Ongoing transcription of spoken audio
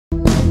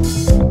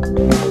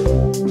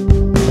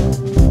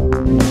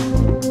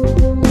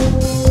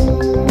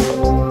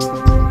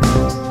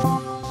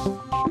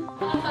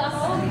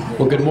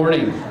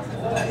morning.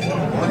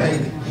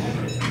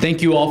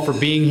 Thank you all for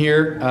being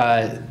here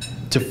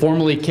to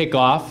formally kick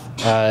off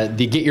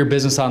the Get Your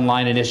Business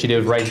Online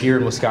initiative right here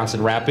in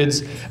Wisconsin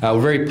Rapids. We're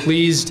very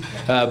pleased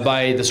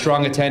by the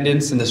strong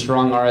attendance and the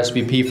strong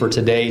RSVP for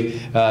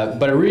today,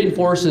 but it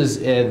reinforces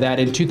that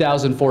in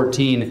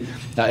 2014,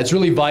 it's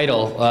really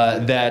vital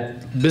that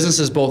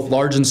businesses both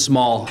large and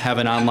small have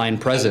an online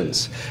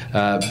presence.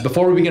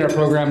 Before we begin our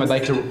program, I'd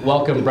like to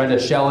welcome Brenda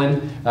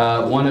Schellen,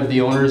 one of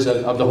the owners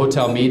of the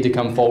Hotel Mead, to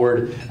come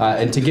forward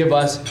and to give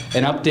us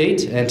an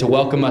update and to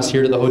welcome us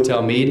here to the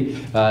Hotel Mead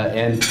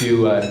and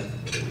to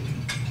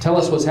tell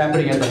us what's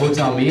happening at the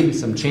Hotel Mead and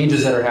some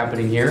changes that are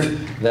happening here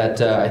that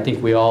I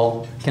think we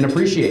all can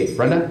appreciate.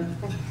 Brenda?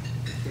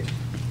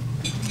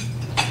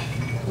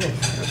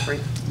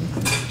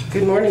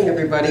 Good morning,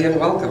 everybody, and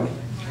welcome.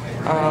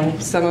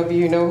 Some of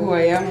you know who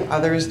I am,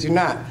 others do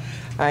not.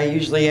 I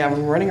usually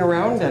am running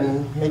around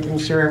and making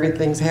sure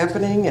everything's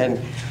happening and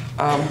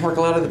work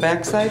a lot of the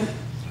backside.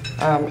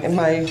 And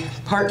my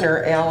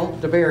partner, Al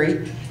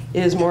DeBerry,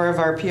 is more of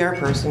our PR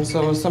person,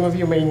 so some of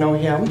you may know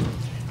him.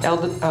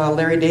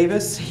 Larry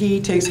Davis,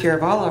 he takes care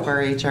of all of our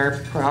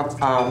HR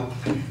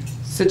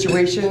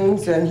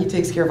situations, and he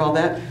takes care of all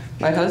that.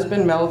 My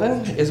husband,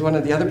 Melvin, is one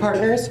of the other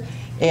partners,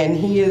 and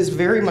he is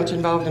very much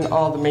involved in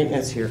all the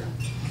maintenance here.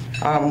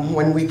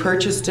 When we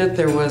purchased it,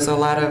 there was a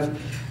lot of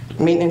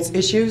maintenance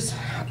issues.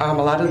 A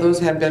lot of those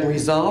have been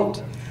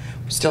resolved.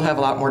 We still have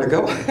a lot more to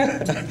go.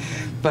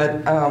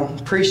 But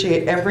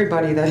appreciate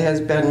everybody that has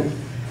been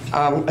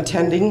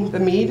attending the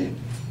Mead,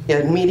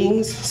 in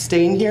meetings,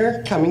 staying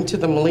here, coming to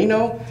the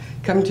Molino,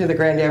 coming to the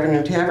Grand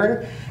Avenue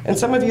Tavern. And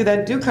some of you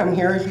that do come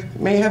here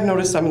may have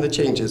noticed some of the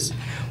changes.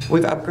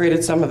 We've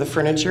upgraded some of the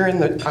furniture in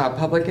the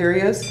public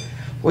areas.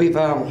 We've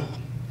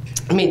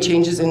made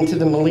changes into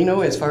the Molino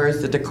as far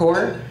as the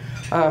decor.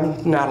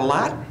 Not a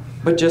lot,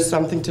 but just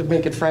something to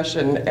make it fresh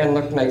and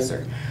look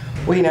nicer.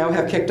 We now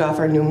have kicked off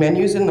our new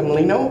menus in the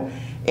Molino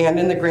and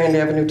in the Grand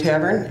Avenue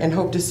Tavern, and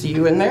hope to see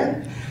you in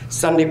there.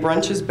 Sunday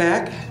brunch is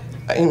back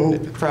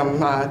from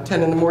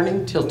 10 in the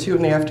morning till 2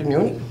 in the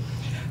afternoon.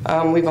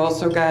 We've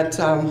also got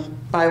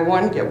buy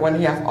one, get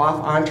one half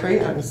off entree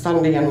on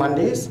Sunday and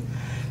Mondays.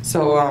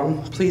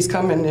 So please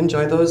come and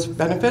enjoy those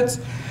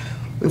benefits.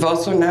 We've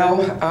also now,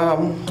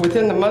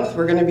 within the month,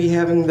 we're going to be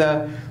having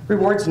the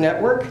Rewards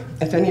Network.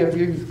 If any of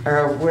you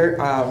are aware,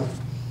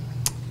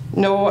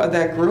 know of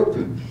that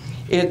group,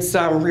 it's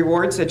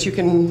rewards that you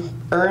can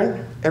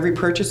earn every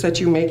purchase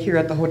that you make here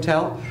at the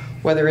hotel,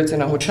 whether it's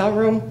in a hotel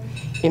room,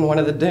 in one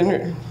of the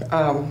dinner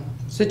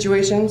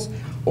situations,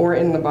 or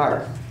in the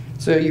bar.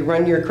 So you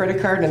run your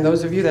credit card, and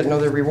those of you that know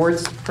the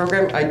rewards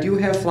program, I do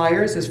have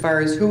flyers as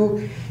far as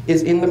who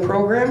is in the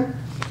program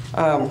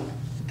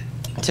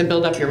to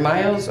build up your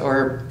miles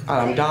or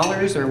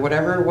dollars or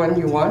whatever one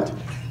you want.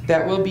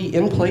 That will be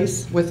in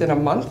place within a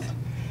month,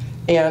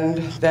 and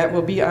that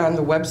will be on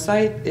the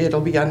website.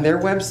 It'll be on their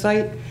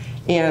website,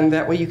 and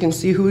that way you can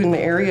see who in the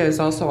area is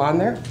also on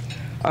there.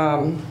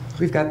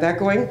 We've got that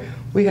going.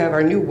 We have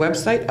our new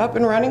website up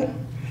and running.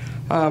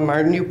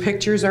 Our new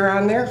pictures are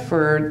on there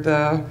for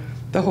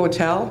the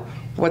hotel,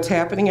 what's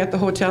happening at the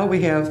hotel.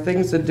 We have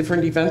things, the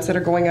different events that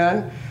are going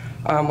on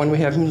when we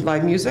have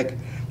live music.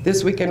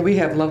 This weekend we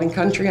have Loving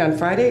Country on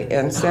Friday,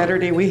 and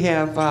Saturday we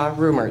have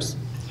Rumors.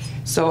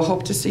 So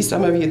hope to see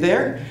some of you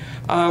there.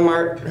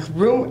 Our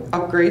room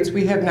upgrades,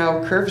 we have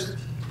now curved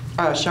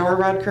shower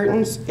rod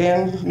curtains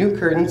and new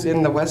curtains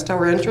in the West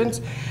Tower entrance,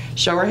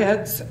 shower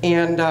heads,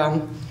 and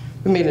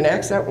we made an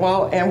accent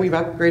wall, and we've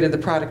upgraded the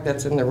product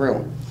that's in the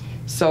room.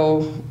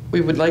 So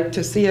we would like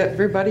to see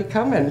everybody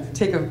come and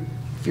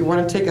if you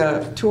want to take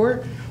a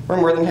tour, we're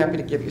more than happy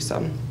to give you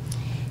some.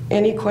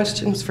 Any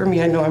questions for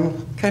me? I know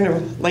I'm kind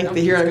of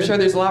lengthy here. I'm sure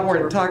there's a lot more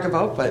to talk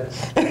about, but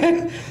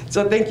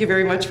so thank you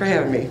very much for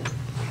having me.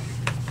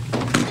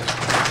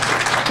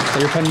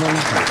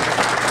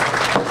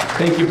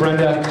 Thank you,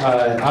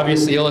 Brenda.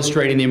 Obviously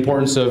illustrating the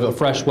importance of a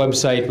fresh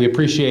website. We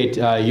appreciate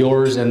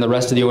yours and the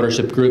rest of the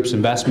ownership group's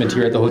investment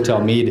here at the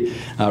Hotel Mead.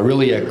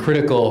 Really a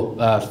critical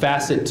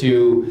facet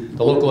to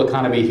the local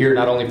economy here,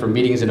 not only for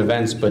meetings and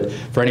events, but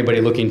for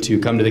anybody looking to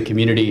come to the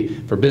community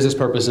for business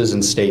purposes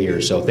and stay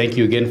here. So thank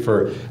you again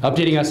for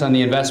updating us on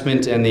the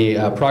investment and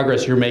the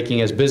progress you're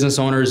making as business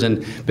owners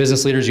and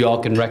business leaders. You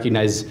all can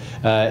recognize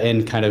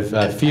and kind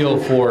of feel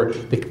for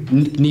the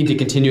need to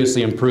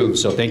continuously improve.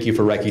 So thank you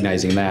for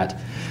recognizing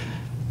that.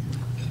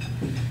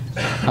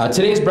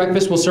 Today's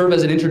breakfast will serve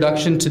as an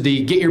introduction to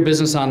the Get Your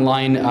Business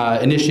Online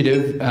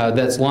initiative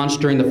that's launched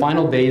during the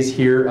final days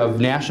here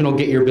of National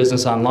Get Your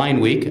Business Online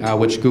Week,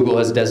 which Google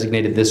has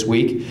designated this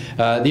week.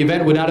 The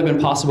event would not have been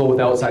possible with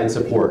outside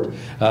support.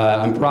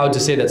 I'm proud to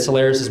say that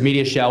Solaris'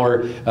 Media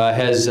Shower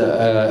has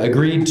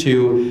agreed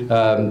to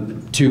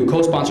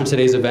co-sponsor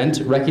today's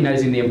event,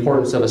 recognizing the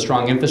importance of a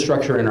strong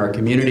infrastructure in our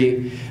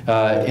community.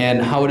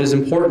 and how it is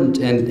important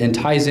and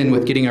ties in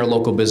with getting our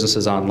local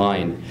businesses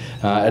online.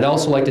 I'd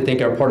also like to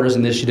thank our partners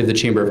in the initiative, the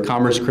Chamber of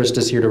Commerce.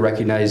 Krista's here to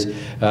recognize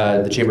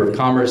the Chamber of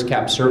Commerce,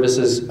 CAP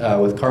Services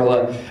with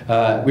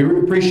Carla. We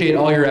appreciate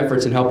all your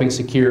efforts in helping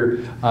secure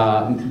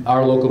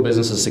our local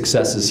businesses'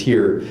 successes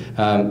here.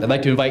 I'd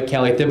like to invite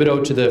Callie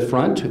Thibodeau to the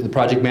front, the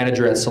project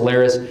manager at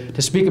Solaris,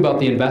 to speak about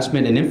the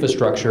investment in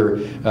infrastructure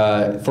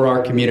for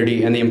our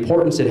community and the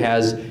importance it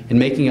has in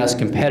making us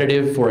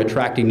competitive for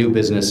attracting new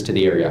business to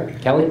the area.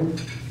 Callie?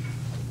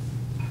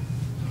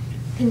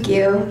 Thank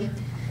you.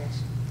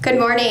 Good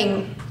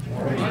morning.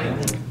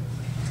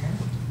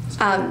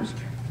 That's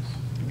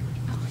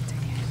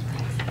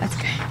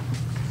good.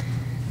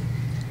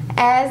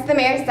 As the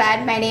mayor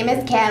said, my name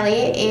is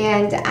Callie,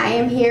 and I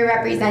am here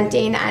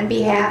representing on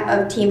behalf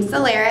of Team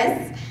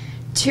Solaris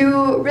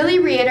to really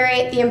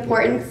reiterate the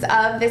importance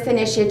of this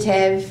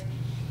initiative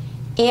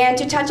and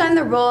to touch on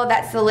the role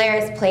that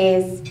Solaris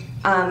plays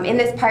in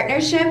this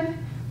partnership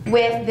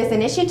with this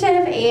initiative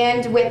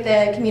and with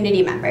the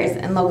community members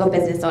and local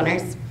business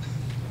owners.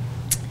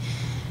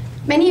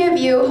 Many of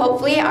you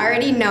hopefully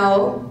already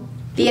know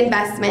the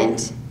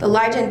investment, the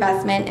large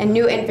investment and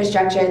new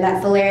infrastructure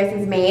that Solaris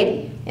has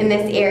made in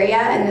this area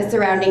and the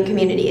surrounding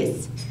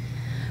communities.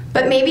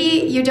 But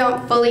maybe you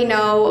don't fully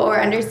know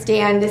or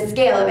understand the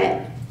scale of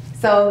it,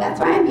 so that's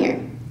why I'm here.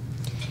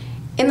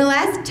 In the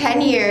last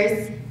 10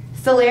 years,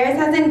 Solaris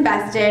has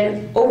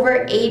invested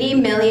over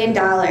 $80 million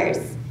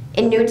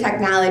in new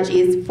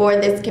technologies for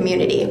this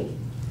community.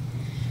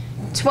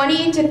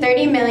 20 to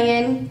 30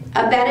 million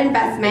of that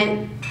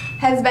investment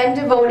has been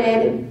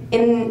devoted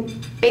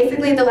in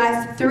basically the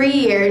last 3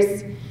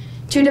 years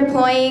to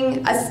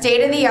deploying a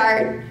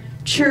state-of-the-art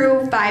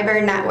true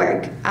fiber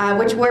network,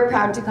 which we're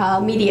proud to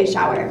call Media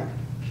Shower.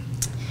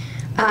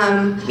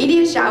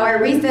 Media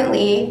Shower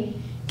recently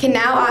can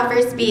now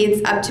offer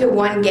speeds up to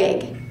 1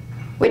 gig,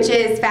 which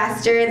is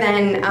faster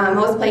than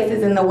most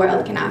places in the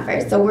world can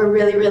offer. So we're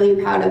really,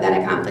 really proud of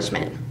that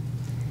accomplishment.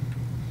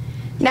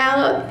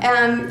 Now,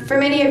 for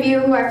many of you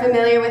who are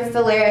familiar with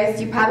Solaris,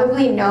 you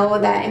probably know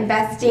that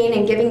investing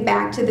and giving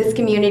back to this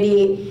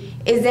community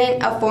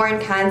isn't a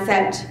foreign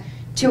concept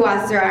to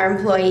us or our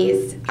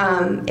employees.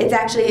 It's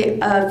actually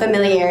a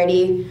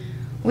familiarity.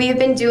 We've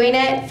been doing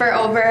it for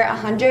over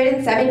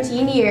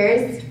 117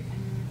 years.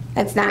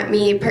 That's not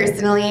me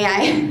personally, I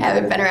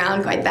haven't been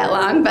around quite that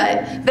long,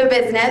 but the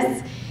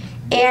business.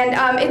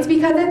 And it's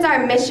because it's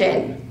our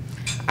mission.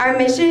 Our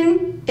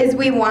mission is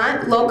we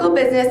want local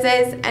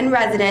businesses and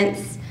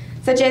residents,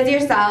 such as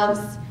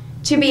yourselves,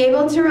 to be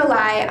able to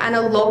rely on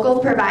a local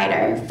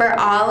provider for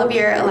all of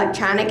your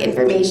electronic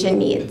information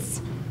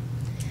needs.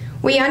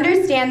 We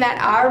understand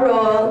that our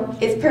role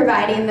is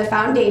providing the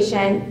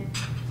foundation,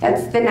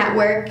 that's the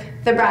network,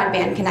 the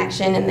broadband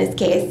connection in this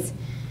case,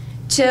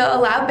 to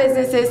allow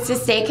businesses to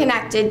stay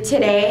connected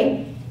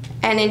today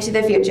and into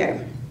the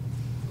future.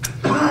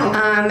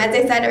 As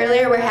I said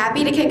earlier, we're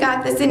happy to kick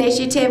off this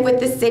initiative with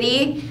the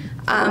city,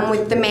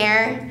 with the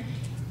mayor,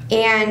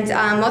 and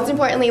most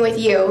importantly with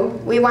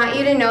you. We want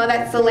you to know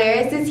that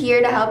Solaris is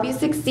here to help you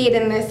succeed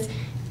in this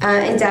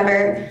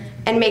endeavor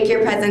and make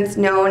your presence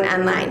known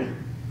online.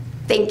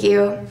 Thank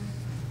you.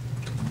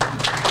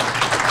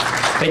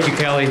 Thank you,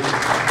 Callie.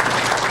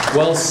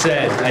 Well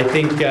said. I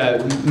think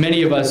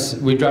many of us,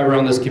 we drive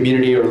around this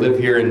community or live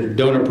here and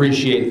don't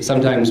appreciate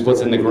sometimes what's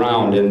in the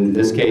ground, in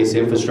this case,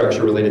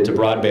 infrastructure related to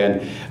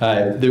broadband.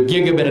 The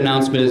gigabit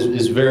announcement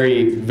is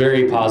very,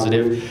 very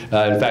positive.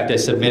 In fact, I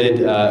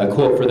submitted a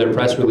quote for their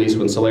press release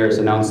when Solaris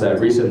announced that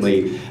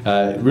recently.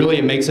 Really,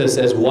 it makes us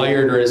as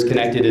wired or as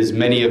connected as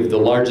many of the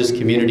largest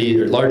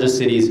communities or largest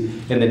cities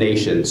in the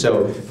nation.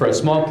 So for a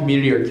small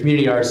community or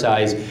community our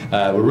size,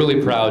 we're really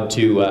proud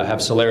to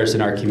have Solaris in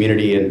our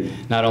community,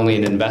 and not only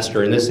an investor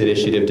in this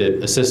initiative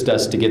to assist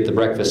us to get the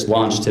breakfast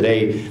launched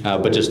today,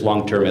 but just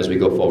long term as we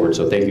go forward.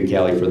 So thank you,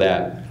 Callie, for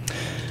that.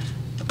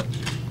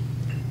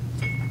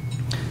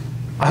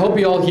 I hope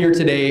you all here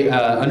today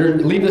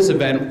leave this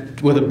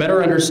event with a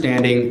better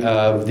understanding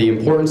of the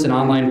importance an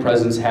online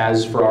presence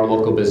has for our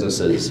local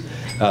businesses,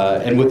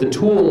 and with the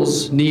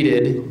tools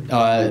needed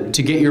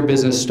to get your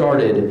business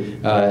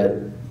started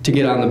to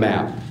get on the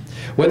map.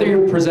 Whether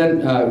you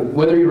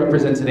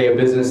represent today a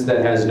business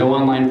that has no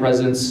online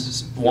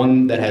presence,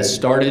 one that has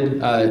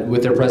started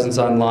with their presence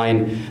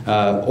online,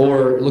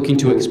 or looking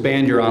to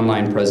expand your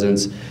online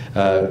presence,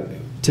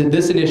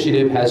 this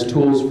initiative has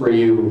tools for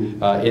you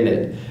in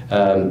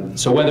it.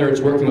 So whether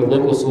it's working with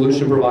local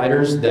solution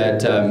providers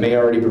that may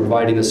already be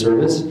providing the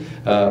service,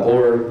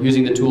 or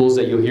using the tools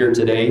that you'll hear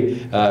today,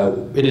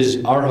 it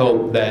is our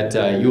hope that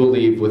you will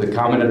leave with a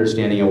common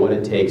understanding of what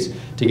it takes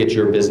to get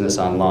your business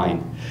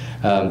online.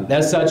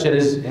 As such,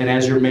 and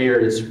as your mayor,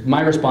 it's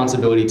my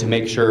responsibility to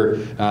make sure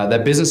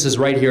that businesses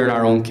right here in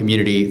our own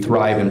community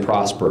thrive and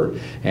prosper.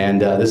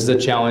 And this is a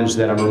challenge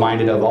that I'm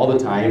reminded of all the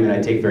time and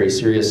I take very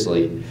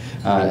seriously.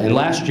 And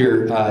last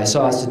year, I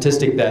saw a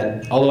statistic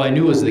that, although I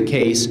knew was the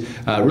case,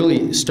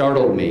 really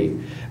startled me.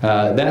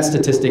 That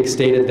statistic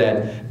stated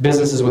that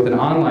businesses with an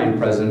online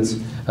presence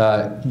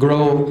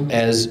grow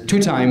as 2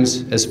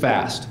 times as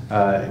fast,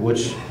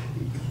 which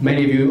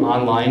many of you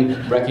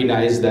online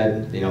recognize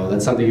that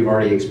that's something you've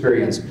already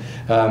experienced.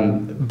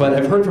 But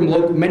I've heard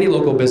from many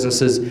local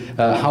businesses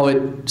how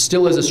it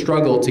still is a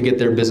struggle to get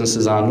their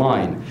businesses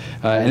online.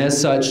 And as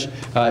such,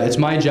 it's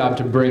my job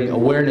to bring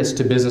awareness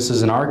to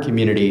businesses in our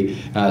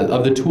community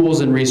of the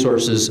tools and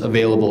resources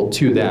available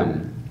to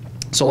them.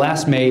 So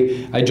last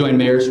May, I joined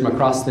mayors from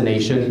across the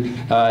nation,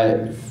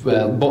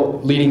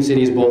 leading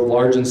cities both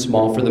large and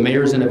small, for the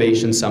Mayor's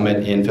Innovation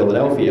Summit in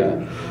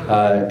Philadelphia.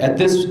 At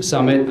this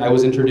summit, I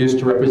was introduced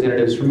to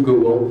representatives from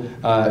Google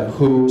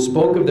who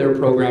spoke of their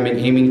programming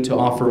aiming to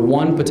offer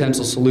one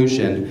potential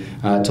solution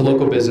to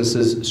local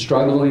businesses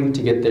struggling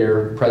to get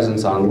their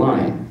presence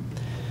online.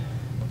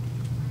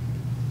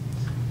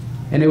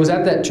 And it was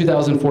at that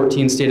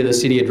 2014 State of the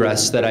City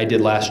address that I did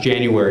last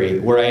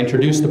January where I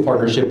introduced the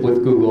partnership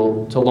with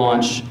Google to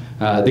launch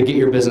the Get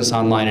Your Business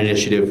Online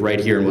initiative right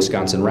here in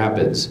Wisconsin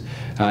Rapids.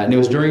 And it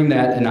was during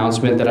that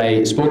announcement that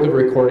I spoke of a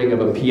recording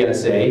of a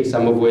PSA,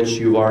 some of which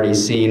you've already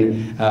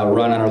seen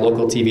run on our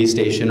local TV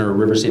station or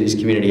River Cities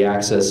Community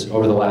Access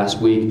over the last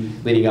week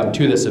leading up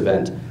to this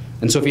event.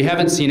 And so if you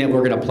haven't seen it,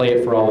 we're going to play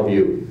it for all of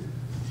you.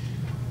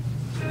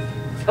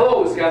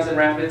 Hello, Wisconsin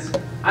Rapids.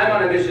 I'm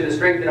on a mission to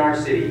strengthen our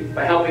city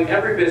by helping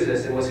every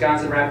business in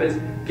Wisconsin Rapids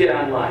get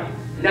online.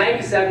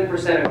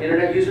 97% of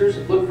internet users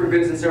look for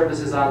goods and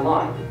services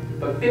online,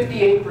 but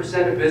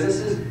 58% of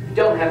businesses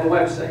don't have a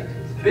website.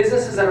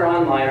 Businesses that are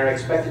online are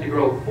expected to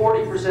grow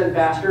 40%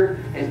 faster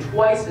and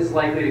twice as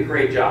likely to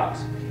create jobs.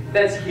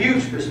 That's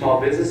huge for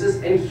small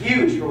businesses and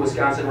huge for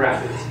Wisconsin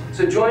Rapids.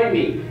 So join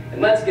me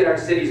and let's get our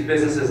city's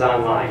businesses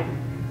online.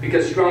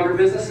 Because stronger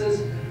businesses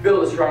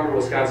build a stronger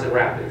Wisconsin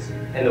Rapids,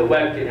 and the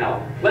web can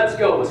help. Let's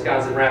go,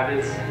 Wisconsin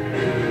Rapids.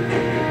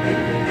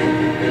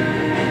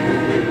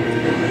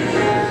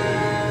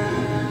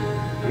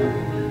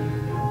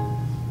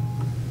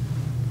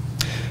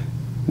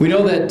 We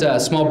know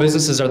that small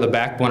businesses are the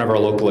backbone of our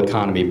local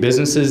economy.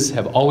 Businesses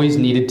have always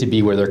needed to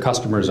be where their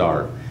customers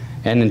are.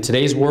 And in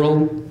today's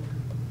world,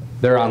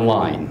 they're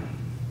online.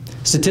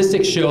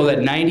 Statistics show that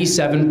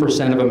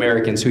 97% of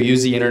Americans who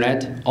use the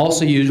internet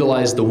also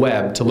utilize the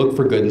web to look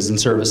for goods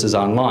and services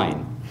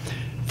online.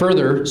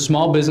 Further,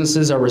 small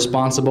businesses are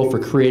responsible for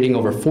creating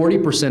over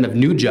 40% of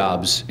new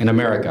jobs in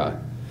America.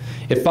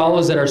 It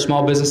follows that our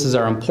small businesses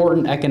are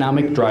important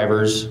economic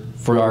drivers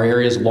for our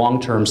area's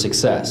long-term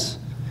success.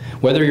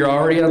 Whether you're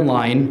already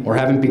online or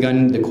haven't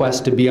begun the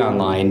quest to be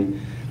online,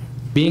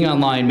 being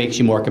online makes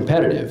you more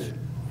competitive.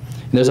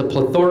 And there's a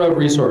plethora of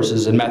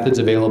resources and methods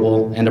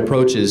available and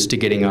approaches to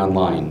getting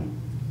online.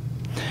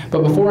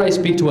 But before I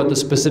speak to what the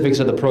specifics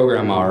of the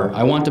program are,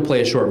 I want to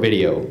play a short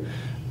video.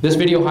 This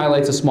video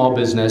highlights a small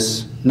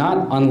business,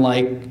 not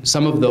unlike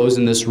some of those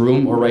in this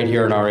room or right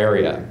here in our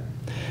area.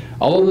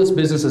 Although this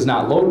business is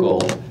not local,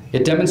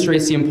 it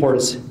demonstrates the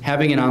importance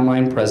having an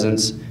online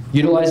presence,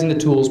 utilizing the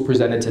tools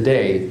presented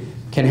today,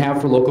 can have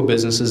for local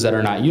businesses that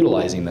are not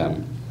utilizing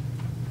them.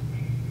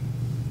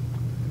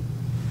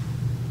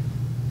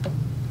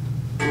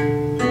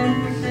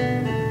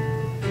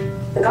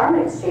 The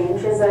Garment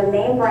Exchange is a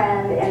name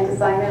brand and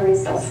designer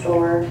resale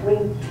store. We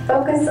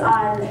focus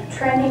on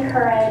trendy,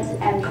 current,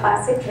 and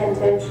classic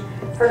vintage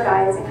for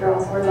guys and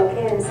girls who are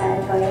located in San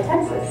Antonio,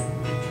 Texas.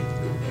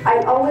 I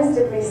always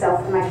did resale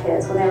for my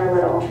kids when they were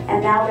little,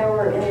 and now they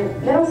were in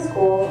middle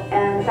school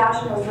and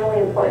fashion was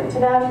really important to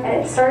them,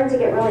 and it started to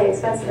get really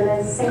expensive, and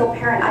as a single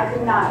parent I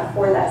could not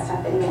afford that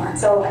stuff anymore.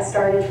 So I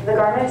started the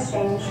Garment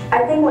Exchange.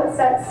 I think what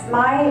sets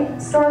my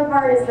store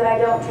apart is that I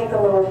don't take the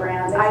lower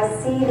brands. I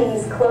see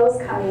these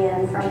clothes coming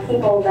in from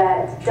people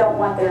that don't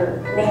want their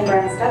name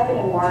brand stuff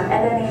anymore, and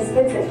then these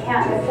kids that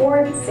can't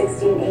afford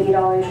 $60 and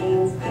 $80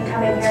 jeans can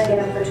come in here and get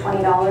them for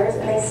 $20,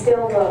 and they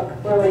still look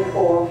really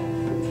cool.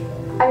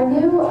 I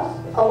knew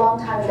a long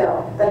time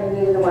ago that I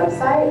needed a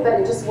website, but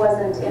it just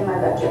wasn't in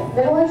my budget.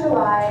 Middle of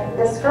July,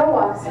 this girl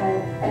walks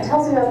in and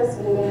tells me about this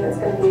meeting that's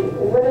going to be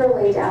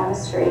literally down the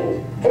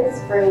street.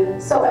 It's free.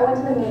 So I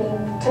went to the meeting,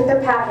 took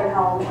their packet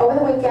home. Over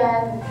the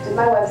weekend, did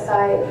my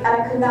website, and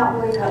I could not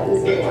believe how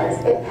easy it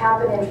was. It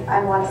happened in,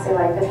 I want to say,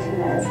 like 15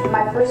 minutes.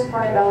 My first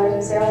 $400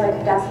 in sales, I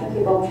kept asking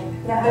people,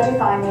 how'd you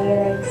find me?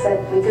 And they said,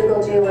 we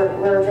Googled you,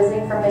 we're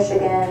visiting from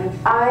Michigan.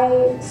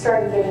 I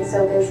started getting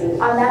so busy.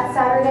 On that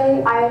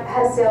Saturday, I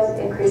had a sales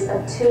increase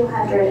of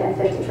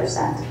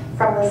 250%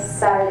 from the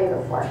Saturday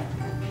before.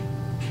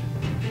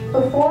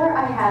 Before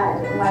I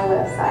had my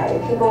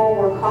website, people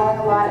were calling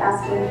a lot,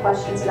 asking me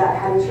questions about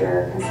how does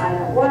your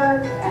consignment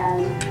work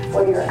and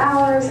what are your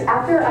hours.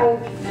 After I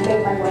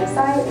made my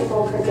website,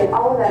 people could get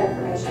all of that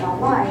information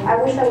online.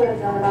 I wish I would have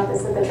known about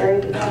this at the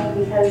very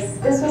beginning because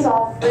this was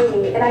all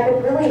free and I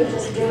could really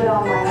just do it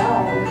on my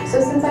own. So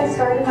since I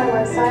started my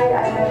website,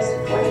 I noticed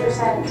a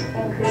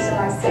 40% increase in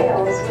my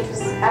sales, which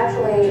has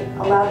actually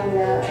allowed me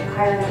to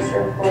hire an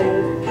extra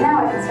employee.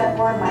 Now I can spend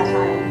more of my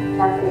time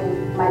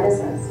marketing my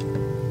business.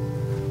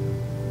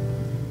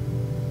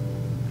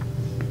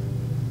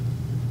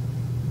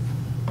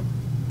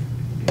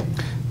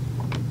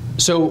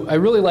 So I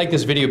really like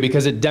this video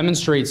because it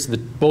demonstrates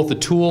both the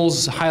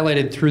tools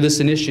highlighted through this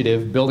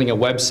initiative, building a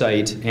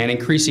website and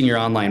increasing your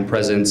online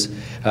presence,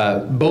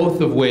 both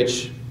of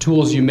which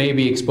tools you may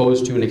be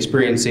exposed to and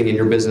experiencing in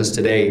your business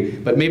today,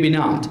 but maybe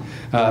not.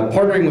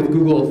 Partnering with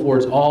Google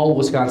affords all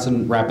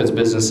Wisconsin Rapids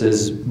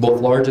businesses,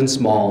 both large and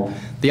small,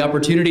 the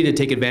opportunity to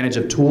take advantage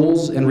of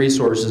tools and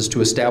resources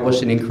to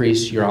establish and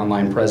increase your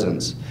online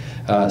presence.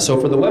 So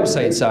for the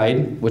website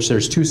side, which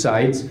there's two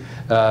sides,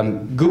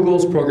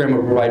 Google's program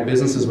will provide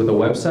businesses with a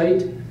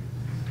website,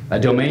 a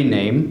domain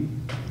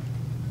name,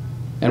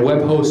 and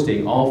web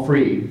hosting, all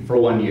free for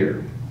 1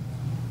 year.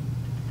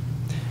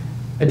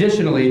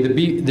 Additionally,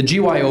 the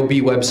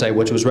GYOB website,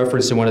 which was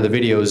referenced in one of the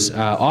videos,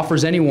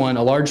 offers anyone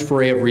a large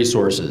array of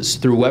resources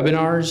through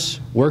webinars,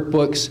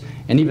 workbooks,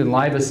 and even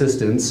live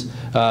assistance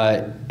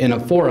in a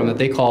forum that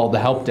they call the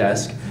Help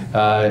Desk,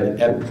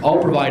 all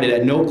provided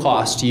at no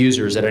cost to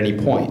users at any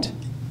point.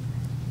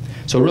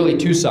 So really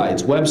two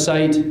sides,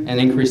 website and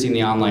increasing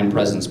the online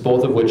presence,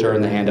 both of which are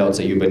in the handouts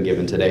that you've been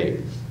given today.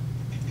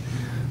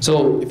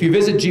 So if you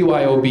visit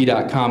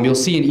gyob.com, you'll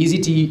see an easy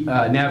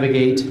to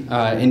navigate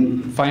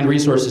and find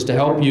resources to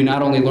help you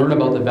not only learn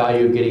about the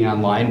value of getting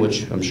online,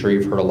 which I'm sure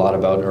you've heard a lot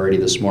about already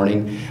this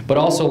morning, but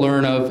also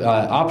learn of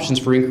options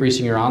for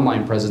increasing your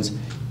online presence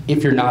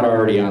if you're not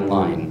already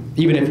online,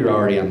 even if you're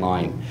already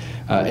online.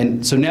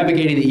 And so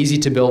navigating the easy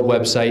to build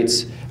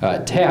websites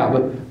tab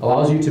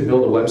allows you to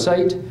build a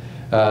website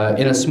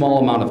in a small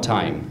amount of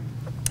time.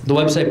 The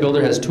website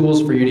builder has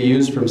tools for you to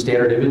use, from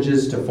standard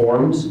images to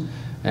forms.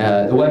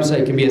 The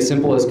website can be as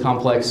simple as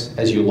complex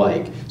as you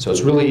like, so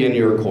it's really in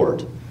your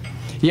court.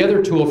 The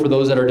other tool for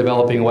those that are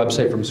developing a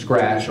website from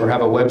scratch or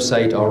have a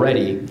website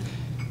already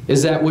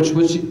is that which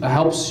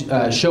helps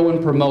show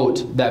and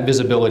promote that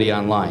visibility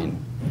online.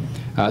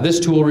 This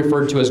tool,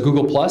 referred to as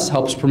Google+,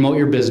 helps promote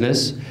your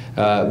business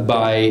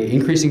by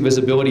increasing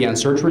visibility on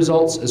search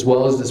results, as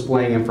well as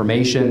displaying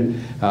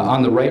information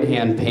on the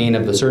right-hand pane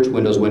of the search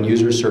windows when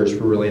users search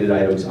for related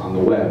items on the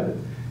web.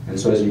 And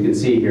so as you can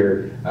see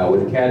here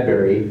with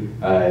Cadbury,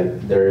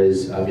 there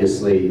is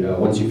obviously,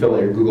 once you fill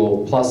out your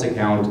Google+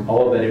 account,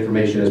 all of that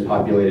information is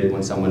populated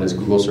when someone is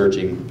Google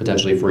searching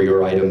potentially for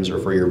your items or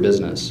for your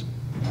business.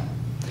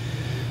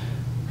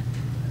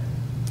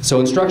 So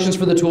instructions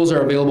for the tools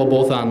are available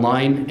both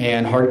online,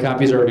 and hard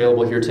copies are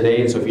available here today.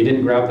 And so if you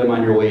didn't grab them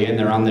on your way in,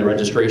 they're on the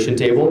registration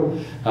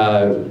table.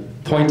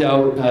 Point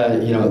out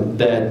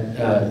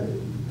that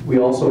we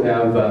also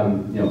have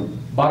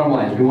bottom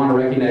line is we want to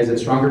recognize that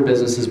stronger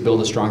businesses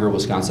build a stronger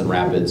Wisconsin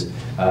Rapids,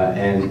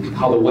 and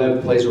how the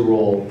web plays a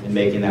role in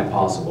making that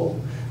possible.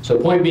 So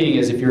the point being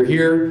is, if you're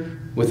here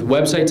with a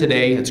website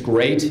today, it's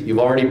great. You've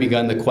already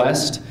begun the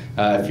quest.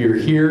 If you're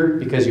here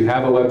because you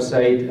have a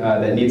website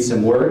that needs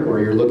some work, or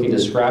you're looking to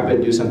scrap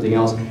it, do something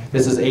else,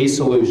 this is a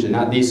solution,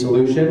 not the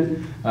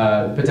solution,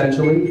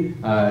 potentially,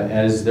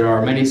 as there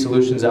are many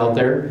solutions out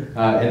there.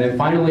 And then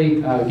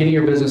finally, getting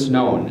your business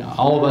known.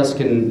 All of us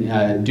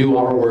can do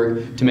our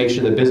work to make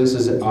sure that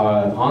businesses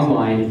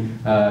online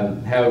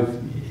have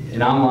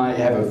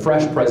a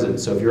fresh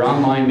presence. So if you're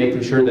online,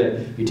 making sure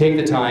that you take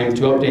the time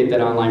to update that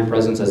online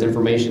presence, as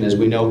information, as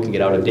we know, can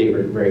get out of date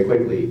very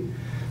quickly.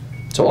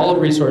 So all of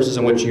the resources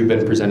in which you've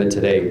been presented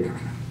today.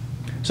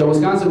 So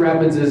Wisconsin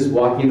Rapids is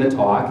walking the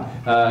talk.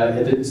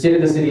 At the State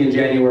of the City in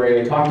January,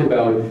 I talked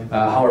about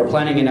how our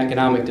Planning and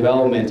Economic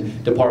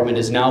Development Department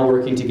is now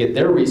working to get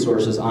their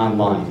resources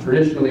online.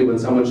 Traditionally, when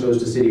someone goes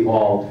to City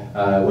Hall,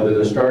 whether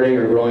they're starting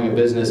or growing a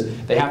business,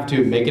 they have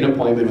to make an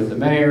appointment with the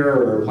mayor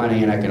or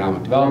Planning and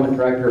Economic Development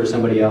Director or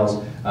somebody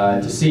else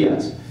to see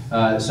us.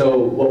 So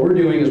what we're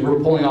doing is we're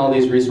pulling all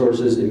these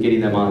resources and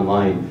getting them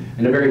online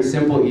in a very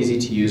simple, easy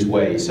to use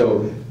way.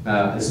 So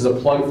this is a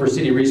plug for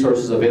city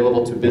resources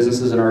available to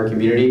businesses in our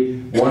community,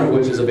 one of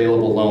which is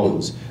available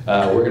loans.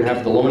 We're going to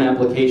have the loan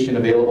application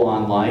available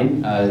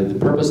online. The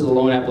purpose of the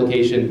loan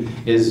application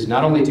is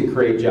not only to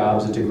create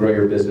jobs and to grow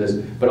your business,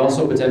 but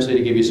also potentially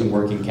to give you some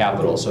working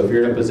capital. So if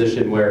you're in a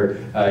position where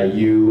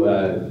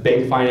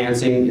bank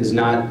financing is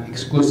not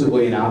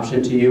exclusively an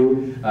option to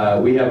you,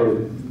 we have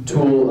a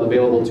tool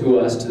available to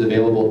us,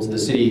 available to the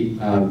city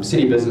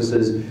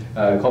businesses,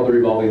 called the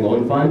Revolving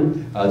Loan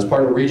Fund. It's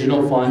part of a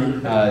regional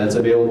fund that's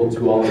available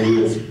to all of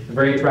you. It's a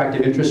very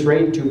attractive interest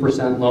rate,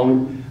 2%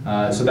 loan.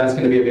 So that's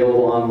going to be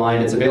available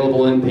online. It's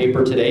available in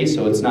paper today,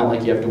 so it's not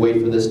like you have to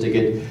wait for this to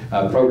get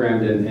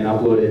programmed and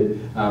uploaded.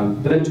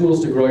 But then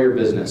tools to grow your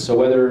business. So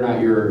whether or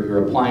not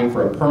you're applying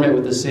for a permit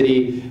with the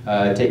city,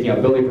 taking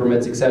out building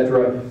permits,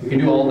 etc., you can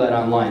do all that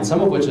online,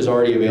 some of which is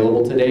already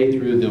available today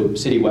through the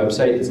city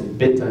website. It's a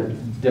bit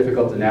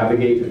difficult to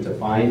navigate and to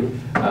find,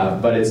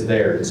 but it's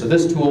there. So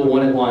this tool,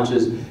 when it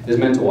launches, is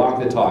meant to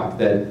walk the talk,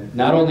 that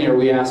not only are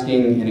we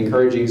asking and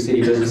encouraging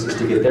city businesses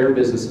to get their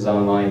businesses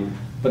online,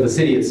 but the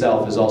city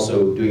itself is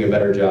also doing a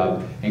better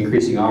job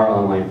increasing our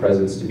online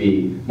presence to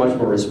be much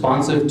more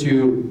responsive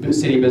to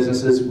city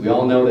businesses. We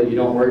all know that you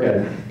don't work at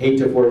an 8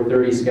 to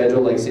 4:30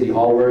 schedule like City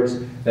Hall works,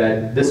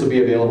 that this will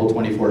be available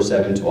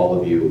 24/7 to all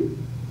of you.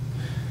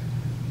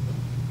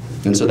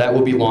 And so that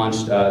will be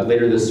launched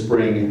later this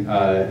spring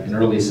and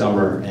early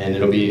summer, and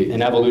it'll be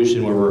an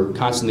evolution where we're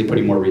constantly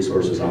putting more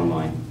resources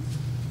online.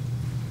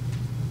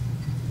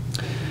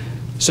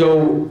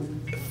 So,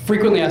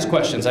 frequently asked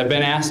questions. I've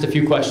been asked a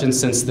few questions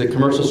since the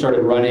commercial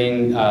started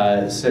running,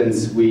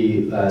 since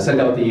we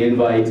sent out the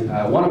invite.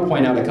 I want to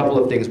point out a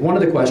couple of things. One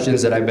of the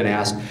questions that I've been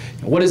asked,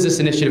 what does this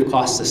initiative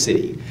cost the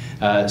city?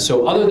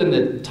 So other than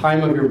the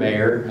time of your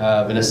mayor,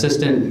 an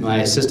assistant,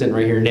 my assistant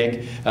right here,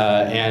 Nick,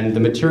 and the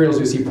materials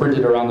you see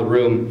printed around the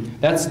room,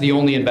 that's the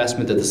only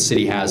investment that the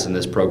city has in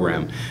this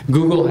program.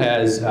 Google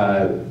has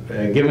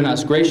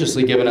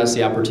graciously given us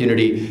the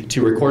opportunity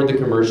to record the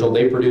commercial.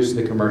 They produce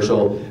the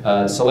commercial.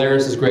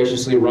 Solaris has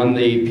graciously run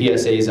the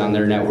PSAs on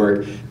their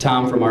network.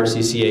 Tom from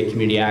RCCA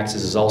Community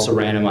Access has also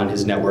ran them on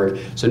his network.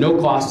 So no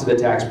cost to the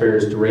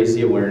taxpayers to raise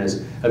the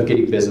awareness of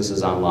getting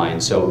businesses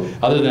online. So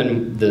other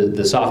than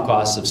the soft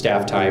costs of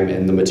staff time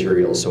and the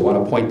materials. So I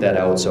want to point that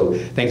out. So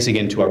thanks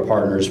again to our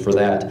partners for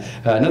that.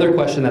 Another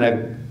question that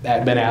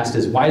I've been asked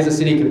is, why is the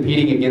city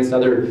competing against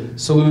other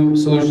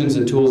solutions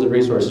and tools and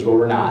resources? Well,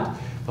 we're not.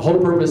 The whole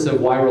purpose of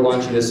why we're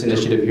launching this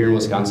initiative here in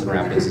Wisconsin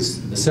Rapids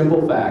is the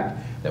simple fact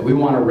that we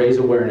want to raise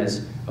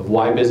awareness of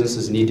why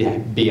businesses need to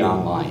be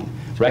online.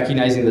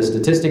 Recognizing the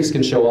statistics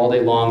can show all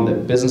day long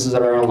that businesses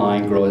that are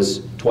online grow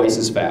twice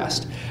as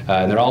fast.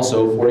 And they're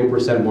also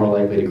 40% more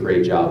likely to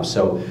create jobs.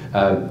 So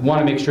we want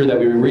to make sure that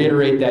we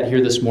reiterate that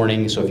here this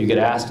morning. So if you get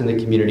asked in the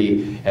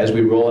community as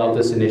we roll out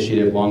this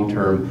initiative long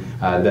term,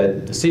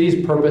 that the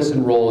city's purpose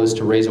and role is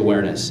to raise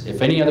awareness.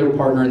 If any other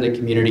partner in the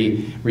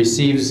community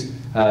receives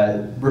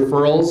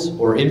referrals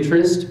or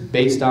interest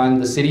based on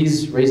the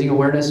city's raising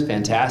awareness,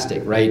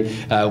 fantastic, right?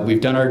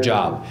 We've done our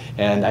job.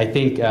 And I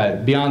think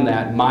beyond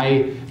that,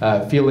 my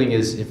feeling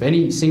is if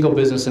any single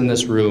business in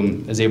this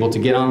room is able to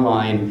get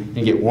online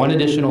and get one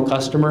additional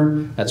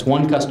customer, that's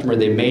one customer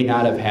they may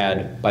not have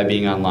had by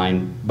being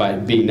online, by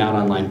being not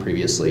online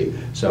previously.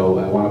 So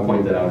I want to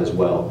point that out as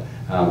well.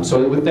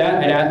 So with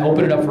that, I'd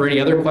open it up for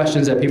any other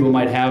questions that people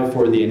might have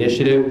for the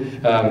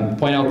initiative.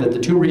 Point out that the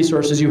two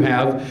resources you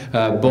have,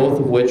 both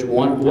of which,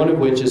 one of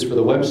which is for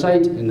the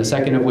website, and the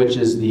second of which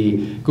is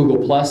the Google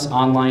Plus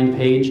online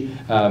page.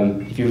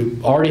 If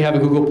you already have a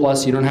Google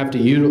Plus, you don't have to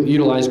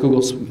utilize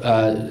Google's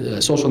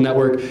social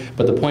network,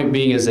 but the point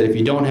being is that if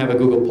you don't have a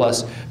Google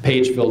Plus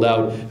page filled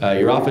out,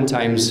 you're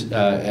oftentimes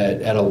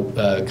at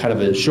a kind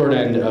of a short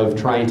end of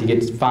trying to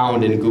get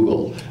found in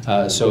Google.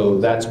 So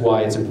that's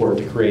why it's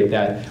important to create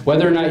that.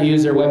 Whether or not you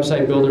use their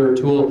website builder or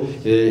tool,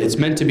 it's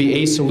meant to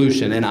be a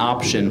solution, an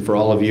option for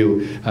all of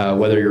you,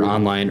 whether you're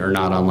online or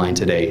not online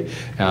today.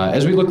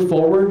 As we look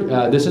forward,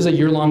 this is a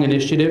year-long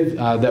initiative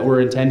that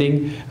we're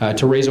intending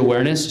to raise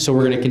awareness, so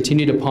we're going to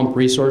continue to pump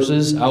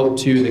resources out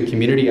to the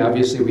community.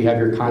 Obviously, we have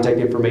your contact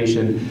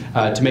information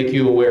to make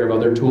you aware of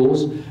other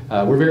tools.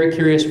 We're very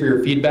curious for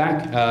your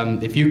feedback.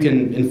 If you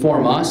can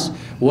inform us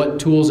what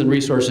tools and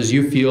resources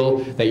you feel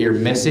that you're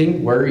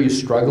missing, where are you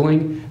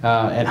struggling,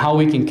 and how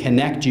we can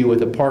connect you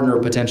with a partner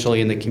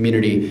potentially in the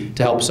community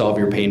to help solve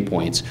your pain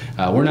points.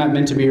 We're not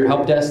meant to be your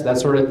help desk, that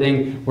sort of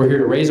thing. We're here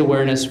to raise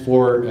awareness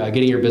for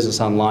getting your business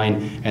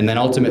online and then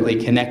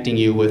ultimately connecting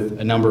you with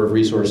a number of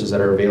resources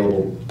that are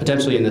available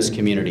potentially in this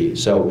community.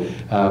 So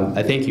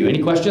I thank you.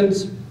 Any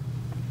questions?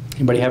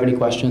 Anybody have any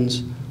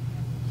questions?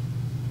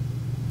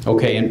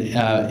 Okay,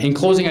 and in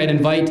closing, I'd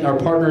invite our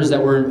partners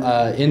that were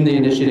in the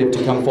initiative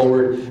to come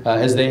forward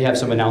as they have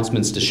some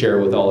announcements to share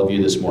with all of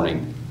you this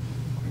morning.